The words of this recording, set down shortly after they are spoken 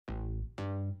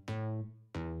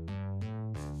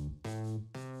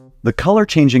The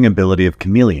color-changing ability of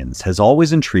chameleons has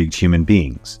always intrigued human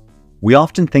beings. We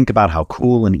often think about how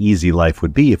cool and easy life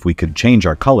would be if we could change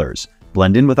our colors,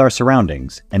 blend in with our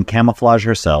surroundings, and camouflage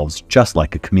ourselves just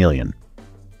like a chameleon.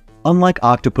 Unlike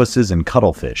octopuses and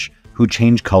cuttlefish, who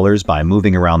change colors by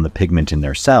moving around the pigment in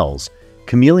their cells,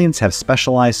 chameleons have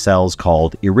specialized cells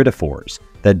called iridophores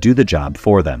that do the job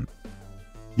for them.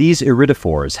 These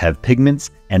iridophores have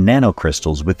pigments and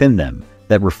nanocrystals within them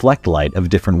that reflect light of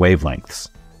different wavelengths.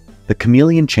 The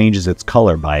chameleon changes its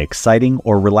color by exciting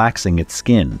or relaxing its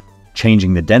skin,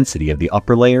 changing the density of the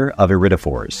upper layer of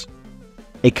iridophores.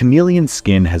 A chameleon's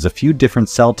skin has a few different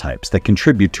cell types that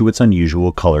contribute to its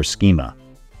unusual color schema.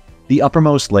 The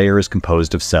uppermost layer is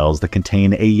composed of cells that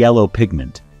contain a yellow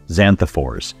pigment,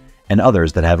 xanthophores, and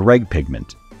others that have red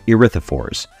pigment,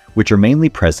 erythophores, which are mainly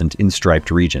present in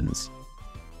striped regions.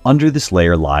 Under this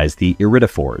layer lies the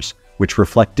iridophores, which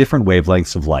reflect different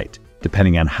wavelengths of light,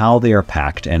 depending on how they are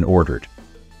packed and ordered.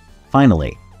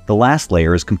 Finally, the last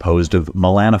layer is composed of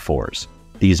melanophores.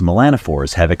 These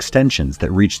melanophores have extensions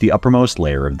that reach the uppermost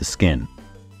layer of the skin.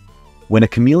 When a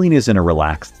chameleon is in a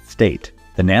relaxed state,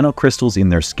 the nanocrystals in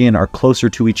their skin are closer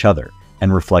to each other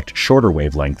and reflect shorter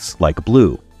wavelengths like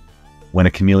blue. When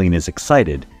a chameleon is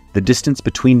excited, the distance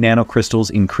between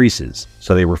nanocrystals increases,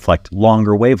 so they reflect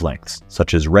longer wavelengths,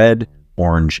 such as red,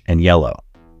 orange, and yellow.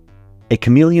 A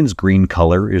chameleon's green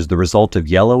color is the result of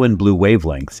yellow and blue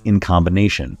wavelengths in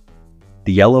combination.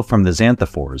 The yellow from the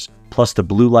xanthophores plus the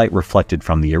blue light reflected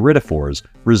from the iridophores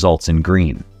results in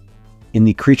green. In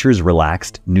the creature's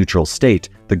relaxed, neutral state,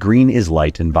 the green is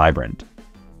light and vibrant.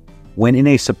 When in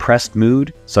a suppressed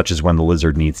mood, such as when the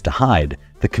lizard needs to hide,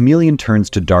 the chameleon turns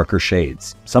to darker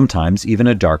shades, sometimes even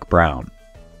a dark brown.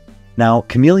 Now,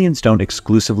 chameleons don't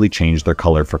exclusively change their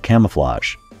color for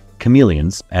camouflage.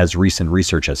 Chameleons, as recent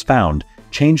research has found,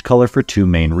 change color for two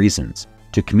main reasons: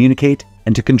 to communicate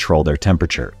and to control their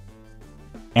temperature.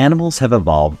 Animals have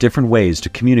evolved different ways to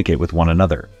communicate with one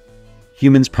another.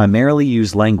 Humans primarily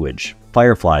use language,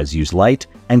 fireflies use light,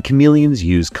 and chameleons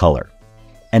use color.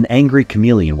 An angry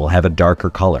chameleon will have a darker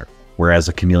color, whereas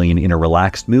a chameleon in a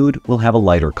relaxed mood will have a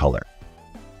lighter color.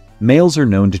 Males are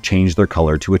known to change their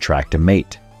color to attract a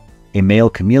mate. A male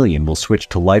chameleon will switch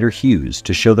to lighter hues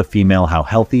to show the female how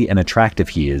healthy and attractive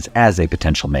he is as a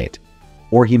potential mate,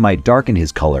 or he might darken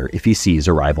his color if he sees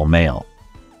a rival male.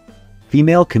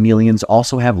 Female chameleons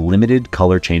also have limited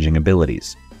color-changing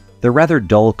abilities. They're rather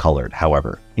dull-colored,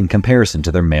 however, in comparison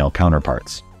to their male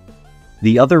counterparts.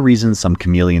 The other reason some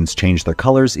chameleons change their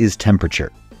colors is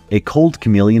temperature. A cold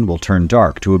chameleon will turn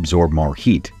dark to absorb more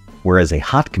heat, whereas a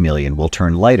hot chameleon will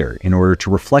turn lighter in order to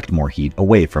reflect more heat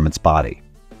away from its body.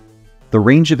 The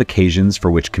range of occasions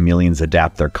for which chameleons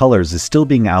adapt their colors is still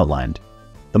being outlined.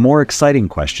 The more exciting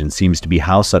question seems to be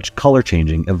how such color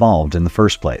changing evolved in the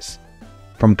first place.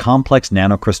 From complex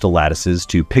nanocrystal lattices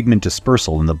to pigment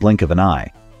dispersal in the blink of an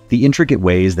eye, the intricate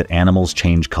ways that animals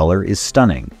change color is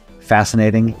stunning,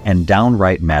 fascinating, and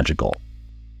downright magical.